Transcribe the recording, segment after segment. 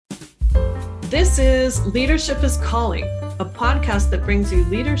This is Leadership is Calling, a podcast that brings you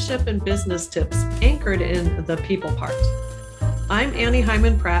leadership and business tips anchored in the people part. I'm Annie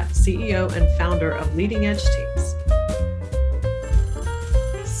Hyman Pratt, CEO and founder of Leading Edge Teams.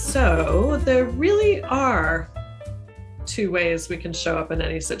 So there really are two ways we can show up in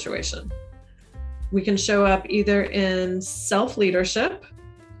any situation. We can show up either in self-leadership,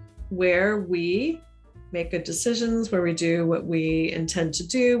 where we make good decisions, where we do what we intend to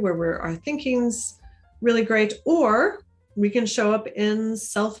do, where our thinking's really great, or we can show up in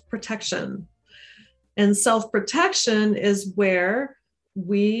self-protection. And self-protection is where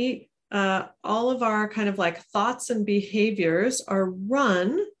we, all of our kind of like thoughts and behaviors are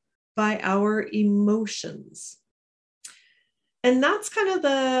run by our emotions. And that's kind of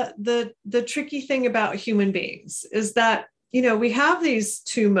the tricky thing about human beings is that, we have these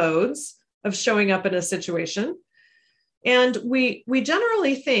two modes of showing up in a situation. And we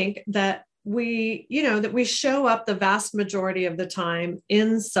generally think that we show up the vast majority of the time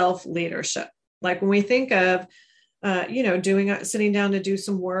in self-leadership. Like when we think of, sitting down to do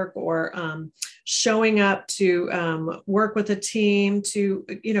some work or showing up to work with a team to,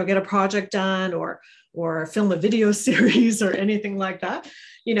 get a project done or film a video series or anything like that,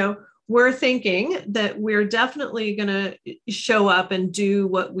 we're thinking that we're definitely going to show up and do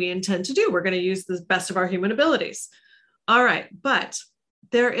what we intend to do. We're going to use the best of our human abilities. All right. But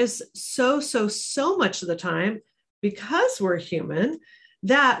there is so much of the time, because we're human,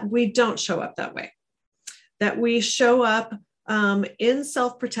 that we don't show up that way, that we show up in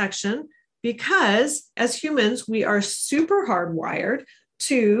self-protection, because as humans, we are super hardwired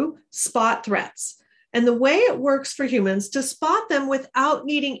to spot threats. And the way it works for humans to spot them without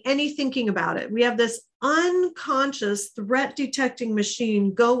needing any thinking about it, we have this unconscious threat detecting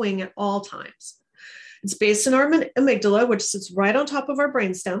machine going at all times. It's based in our amygdala, which sits right on top of our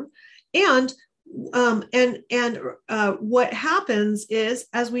brainstem. And what happens is,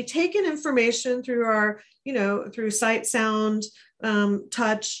 as we take in information through our, through sight, sound,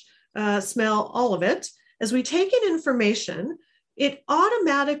 touch, smell, all of it, as we take in information, it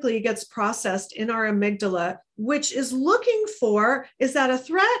automatically gets processed in our amygdala, which is looking for, is that a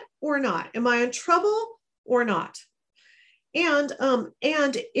threat or not? Am I in trouble or not? And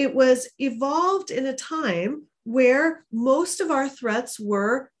it was evolved in a time where most of our threats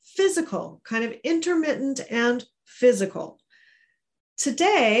were physical, kind of intermittent and physical.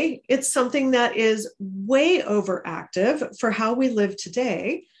 Today, it's something that is way overactive for how we live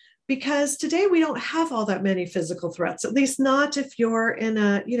today, because today we don't have all that many physical threats, at least not if you're in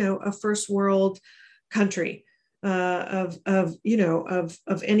a first world country of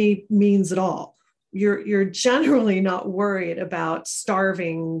any means at all. You're generally not worried about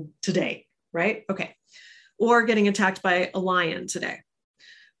starving today, right? Okay. Or getting attacked by a lion today.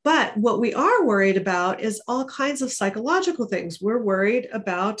 But what we are worried about is all kinds of psychological things. We're worried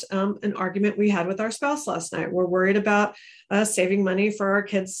about an argument we had with our spouse last night. We're worried about saving money for our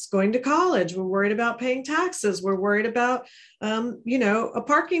kids going to college. We're worried about paying taxes. We're worried about, a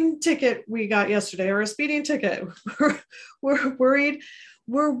parking ticket we got yesterday or a speeding ticket. We're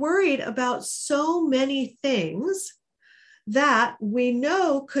worried about so many things that we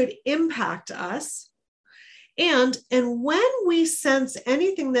know could impact us. And when we sense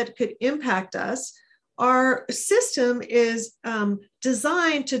anything that could impact us, our system is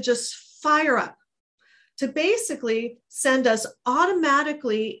designed to just fire up, to basically send us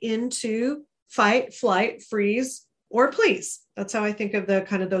automatically into fight, flight, freeze, or please. That's how I think of the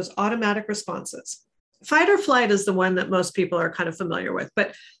kind of those automatic responses. Fight or flight is the one that most people are kind of familiar with,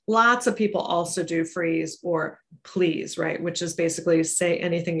 but lots of people also do freeze or please, right? Which is basically say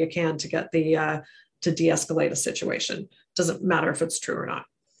anything you can to get to de-escalate a situation. Doesn't matter if it's true or not.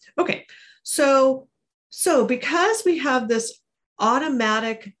 Okay, so because we have this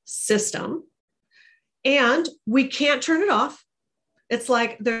automatic system and we can't turn it off, it's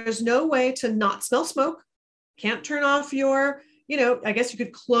like there's no way to not smell smoke, can't turn off your, I guess you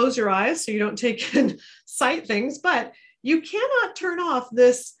could close your eyes so you don't take in sight things, but you cannot turn off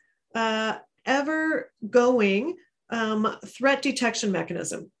this ever-going threat detection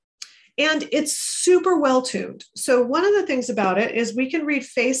mechanism. And it's super well tuned. So one of the things about it is we can read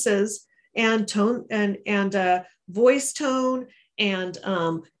faces and tone and voice tone and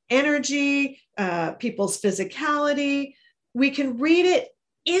energy, people's physicality. We can read it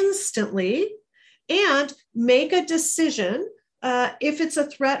instantly and make a decision if it's a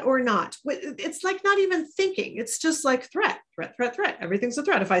threat or not. It's like not even thinking. It's just like threat. Everything's a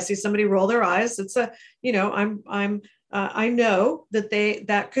threat. If I see somebody roll their eyes, it's a, I know that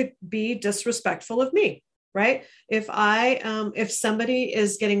that could be disrespectful of me. right? If somebody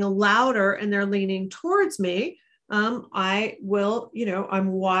is getting louder and they're leaning towards me, I will,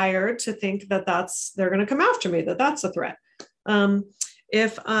 I'm wired to think that they're going to come after me, that's a threat.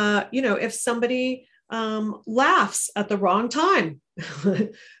 If somebody laughs at the wrong time,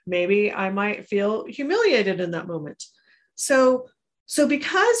 maybe I might feel humiliated in that moment. So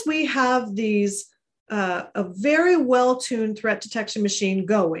because we have these a very well-tuned threat detection machine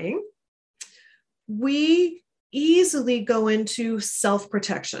going, we easily go into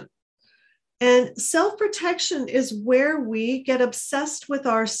self-protection. And self-protection is where we get obsessed with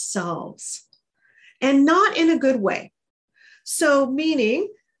ourselves, and not in a good way. So meaning,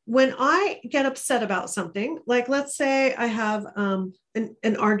 when I get upset about something, like let's say I have an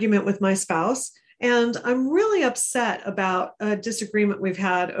argument with my spouse, and I'm really upset about a disagreement we've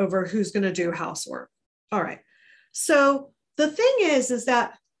had over who's going to do housework. All right. So the thing is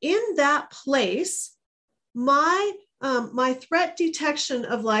that in that place, my threat detection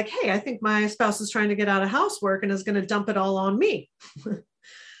of like, hey, I think my spouse is trying to get out of housework and is going to dump it all on me.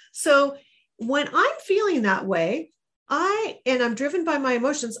 So when I'm feeling that way, and I'm driven by my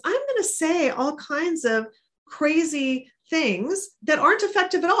emotions, I'm going to say all kinds of crazy things that aren't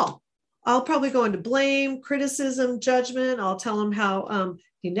effective at all. I'll probably go into blame, criticism, judgment. I'll tell him how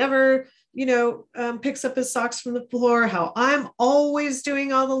he never, picks up his socks from the floor, how I'm always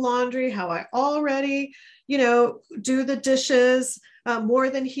doing all the laundry, how I already, do the dishes more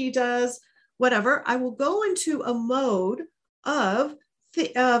than he does, whatever. I will go into a mode of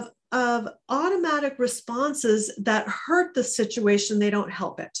automatic responses that hurt the situation. They don't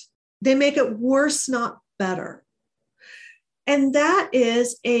help it. They make it worse, not better. And that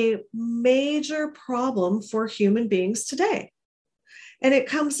is a major problem for human beings today. And it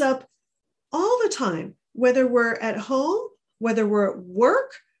comes up all the time, whether we're at home, whether we're at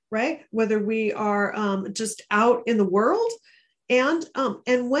work, right? Whether we are just out in the world. And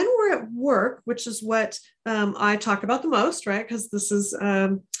when we're at work, which is what I talk about the most, right? Because this is,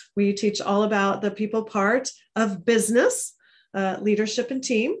 we teach all about the people part of business, leadership and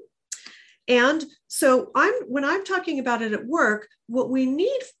team. And so when I'm talking about it at work, what we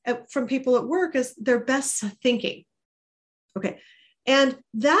need from people at work is their best thinking. Okay. And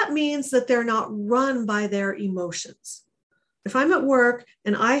that means that they're not run by their emotions. If I'm at work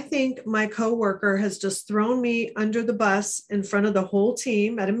and I think my coworker has just thrown me under the bus in front of the whole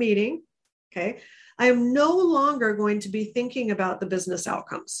team at a meeting, okay, I am no longer going to be thinking about the business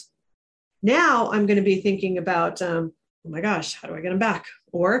outcomes. Now I'm going to be thinking about, oh my gosh, how do I get them back?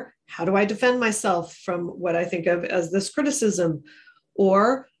 Or how do I defend myself from what I think of as this criticism?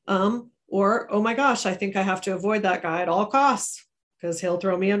 Or, oh my gosh, I think I have to avoid that guy at all costs because he'll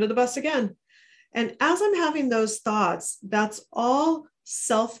throw me under the bus again. And as I'm having those thoughts, that's all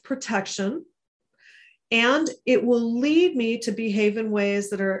self-protection. And it will lead me to behave in ways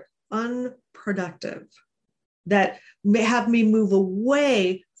that are unproductive, that may have me move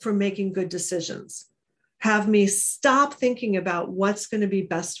away from making good decisions, have me stop thinking about what's going to be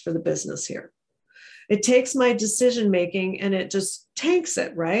best for the business here. It takes my decision-making and it just tanks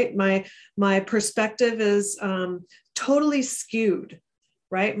it, right? My perspective is totally skewed,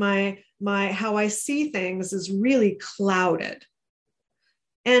 right? My how I see things is really clouded.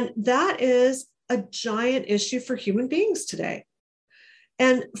 And that is a giant issue for human beings today.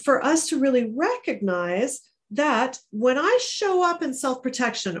 And for us to really recognize that when I show up in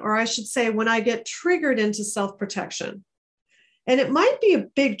self-protection, or I should say, when I get triggered into self-protection, and it might be a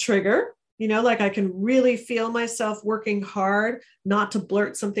big trigger, like I can really feel myself working hard not to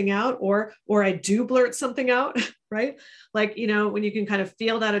blurt something out, or I do blurt something out, right? Like, when you can kind of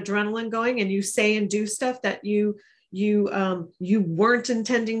feel that adrenaline going and you say and do stuff that you weren't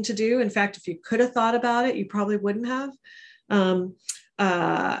intending to do. In fact, if you could have thought about it, you probably wouldn't have.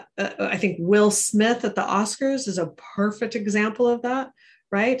 I think Will Smith at the Oscars is a perfect example of that,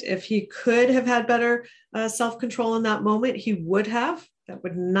 right? If he could have had better self-control in that moment, he would have. That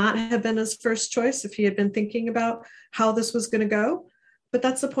would not have been his first choice if he had been thinking about how this was going to go. But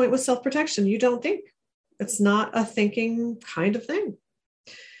that's the point with self-protection. You don't think. It's not a thinking kind of thing.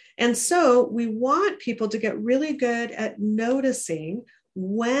 And so we want people to get really good at noticing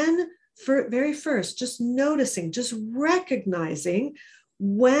very first, just noticing, just recognizing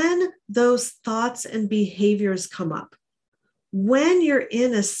when those thoughts and behaviors come up, when you're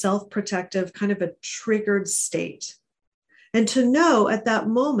in a self-protective kind of a triggered state. And to know at that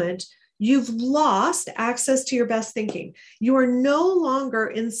moment, you've lost access to your best thinking. You are no longer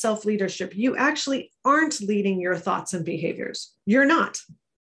in self-leadership. You actually aren't leading your thoughts and behaviors. You're not.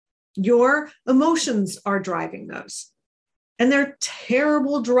 Your emotions are driving those. And they're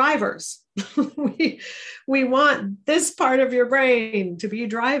terrible drivers. we want this part of your brain to be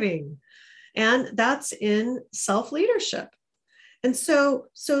driving. And that's in self-leadership. And so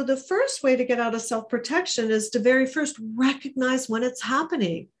the first way to get out of self-protection is to very first recognize when it's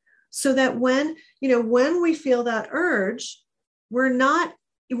happening, so that when we feel that urge, we're not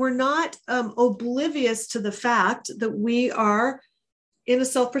oblivious to the fact that we are in a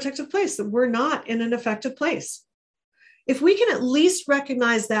self-protective place, that we're not in an effective place. If we can at least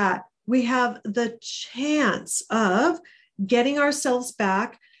recognize that, we have the chance of getting ourselves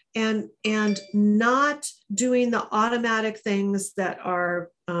back and not doing the automatic things that are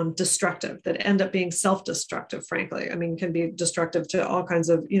destructive, that end up being self-destructive, frankly. I mean, can be destructive to all kinds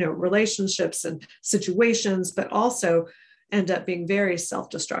of, relationships and situations, but also end up being very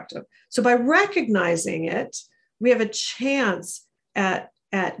self-destructive. So by recognizing it, we have a chance at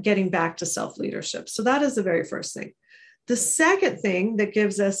getting back to self-leadership. So that is the very first thing. The second thing that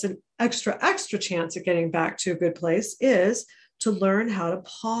gives us an extra chance at getting back to a good place is to learn how to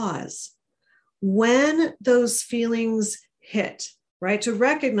pause when those feelings hit, right? To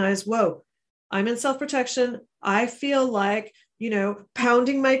recognize, whoa, I'm in self-protection. I feel like,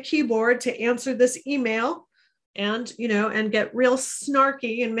 pounding my keyboard to answer this email and get real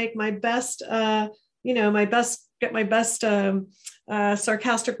snarky and make my best, get my best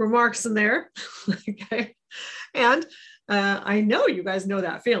sarcastic remarks in there. Okay. And I know you guys know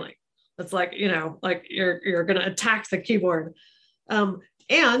that feeling. It's like, like you're going to attack the keyboard.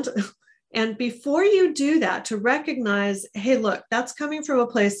 And before you do that, to recognize, hey, look, that's coming from a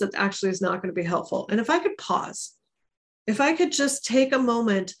place that actually is not going to be helpful. And if I could pause, if I could just take a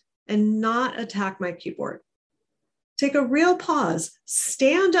moment and not attack my keyboard, take a real pause,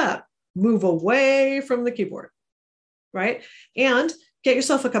 stand up, move away from the keyboard, right? And get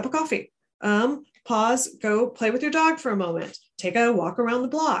yourself a cup of coffee. Pause, go play with your dog for a moment, take a walk around the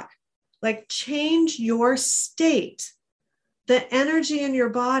block, like change your state. The energy in your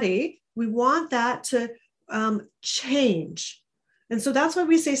body, we want that to change. And so that's why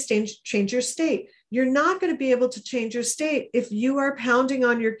we say change your state. You're not going to be able to change your state if you are pounding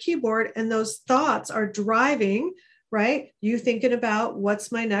on your keyboard and those thoughts are driving, right? You thinking about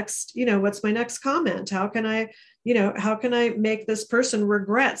what's my next comment? How can I make this person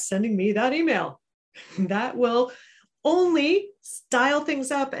regret sending me that email? That will only dial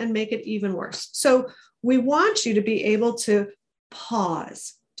things up and make it even worse. So we want you to be able to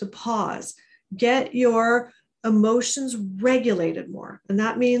pause, get your emotions regulated more. And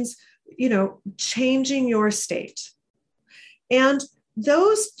that means, changing your state. And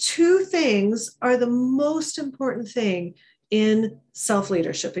those two things are the most important thing in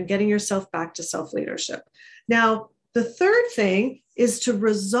self-leadership and getting yourself back to self-leadership. Now, the third thing is to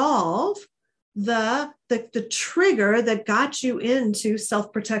resolve the trigger that got you into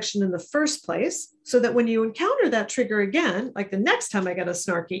self-protection in the first place, so that when you encounter that trigger again, like the next time I get a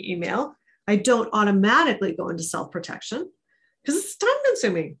snarky email, I don't automatically go into self-protection, because it's time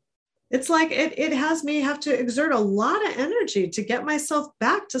consuming. It's like it has me have to exert a lot of energy to get myself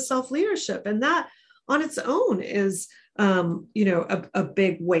back to self-leadership. And that on its own is a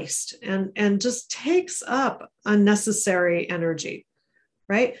big waste and just takes up unnecessary energy,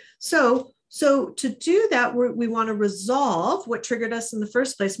 right? So to do that, we want to resolve what triggered us in the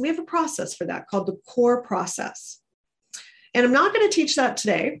first place. We have a process for that called the core process. And I'm not going to teach that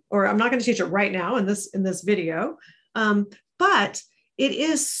today, or I'm not going to teach it right now in this video, but it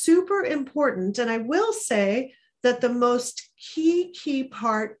is super important. And I will say that the most key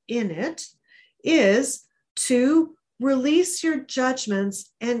part in it is to release your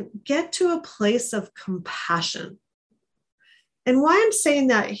judgments and get to a place of compassion. And why I'm saying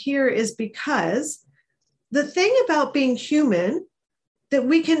that here is because the thing about being human that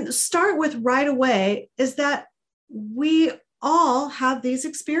we can start with right away is that we all have these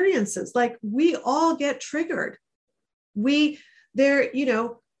experiences. Like, we all get triggered. If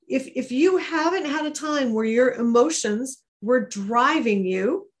you haven't had a time where your emotions were driving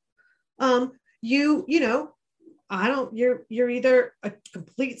you, you're either a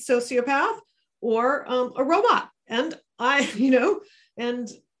complete sociopath or a robot. And I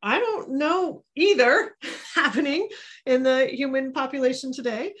don't know either happening in the human population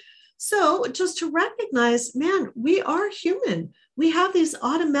today. So just to recognize, man, we are human. We have these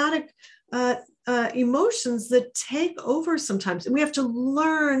automatic emotions that take over sometimes, and we have to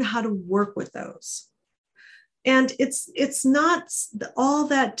learn how to work with those. And it's not all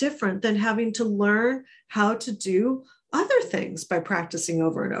that different than having to learn how to do other things by practicing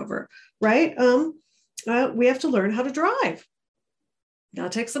over and over, right? We have to learn how to drive.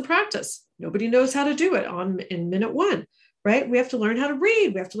 That takes some practice. Nobody knows how to do it in minute one, right? We have to learn how to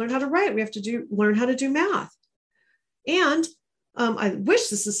read. We have to learn how to write. We have to learn how to do math. And I wish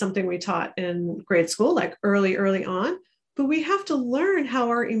this is something we taught in grade school, like early on, but we have to learn how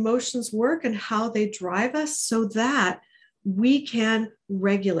our emotions work and how they drive us so that we can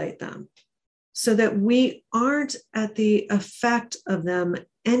regulate them, so that we aren't at the effect of them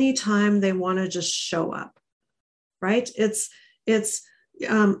anytime they want to just show up, right?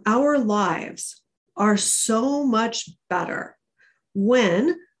 Our lives are so much better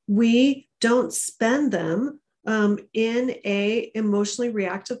when we don't spend them in a emotionally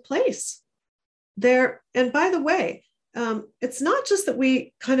reactive place. And by the way, it's not just that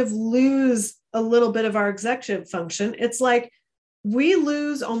we kind of lose a little bit of our executive function. It's like we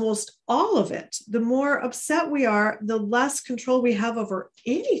lose almost all of it. The more upset we are, the less control we have over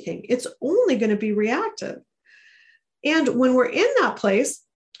anything. It's only going to be reactive. And when we're in that place,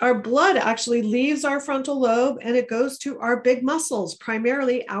 our blood actually leaves our frontal lobe and it goes to our big muscles,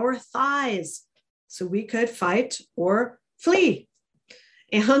 primarily our thighs. So we could fight or flee.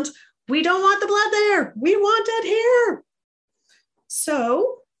 And we don't want the blood there. We want it here.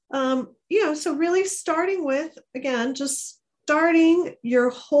 So, so really starting with, again, just starting your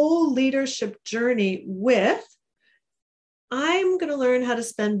whole leadership journey with, I'm going to learn how to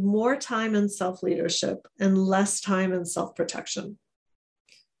spend more time in self-leadership and less time in self-protection.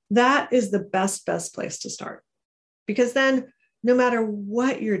 That is the best place to start. Because then no matter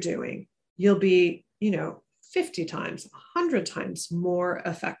what you're doing, you'll be, 50 times, 100 times more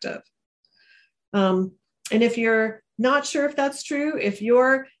effective. And if you're not sure if that's true, if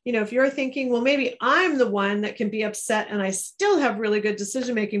you're thinking, well, maybe I'm the one that can be upset and I still have really good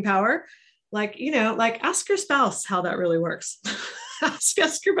decision-making power, ask your spouse how that really works.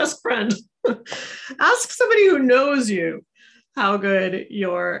 ask your best friend. Ask somebody who knows you how good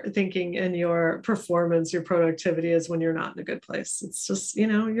your thinking and your performance, your productivity is when you're not in a good place. It's just,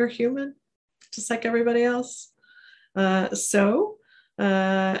 you're human, just like everybody else. So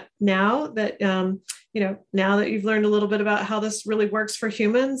now that, now that you've learned a little bit about how this really works for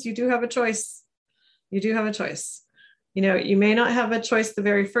humans, you do have a choice. You may not have a choice the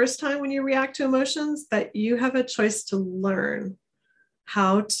very first time when you react to emotions, but you have a choice to learn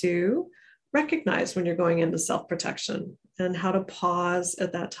how to recognize when you're going into self-protection and how to pause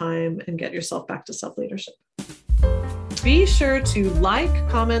at that time and get yourself back to self-leadership. Be sure to like,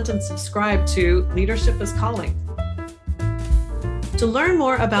 comment, and subscribe to Leadership is Calling. To learn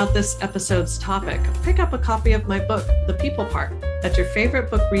more about this episode's topic, pick up a copy of my book, The People Part, at your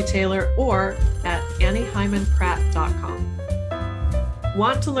favorite book retailer or at AnnieHymanPratt.com.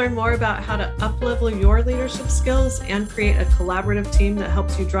 Want to learn more about how to uplevel your leadership skills and create a collaborative team that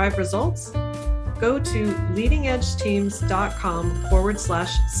helps you drive results? Go to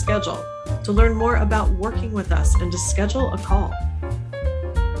leadingedgeteams.com/schedule to learn more about working with us and to schedule a call.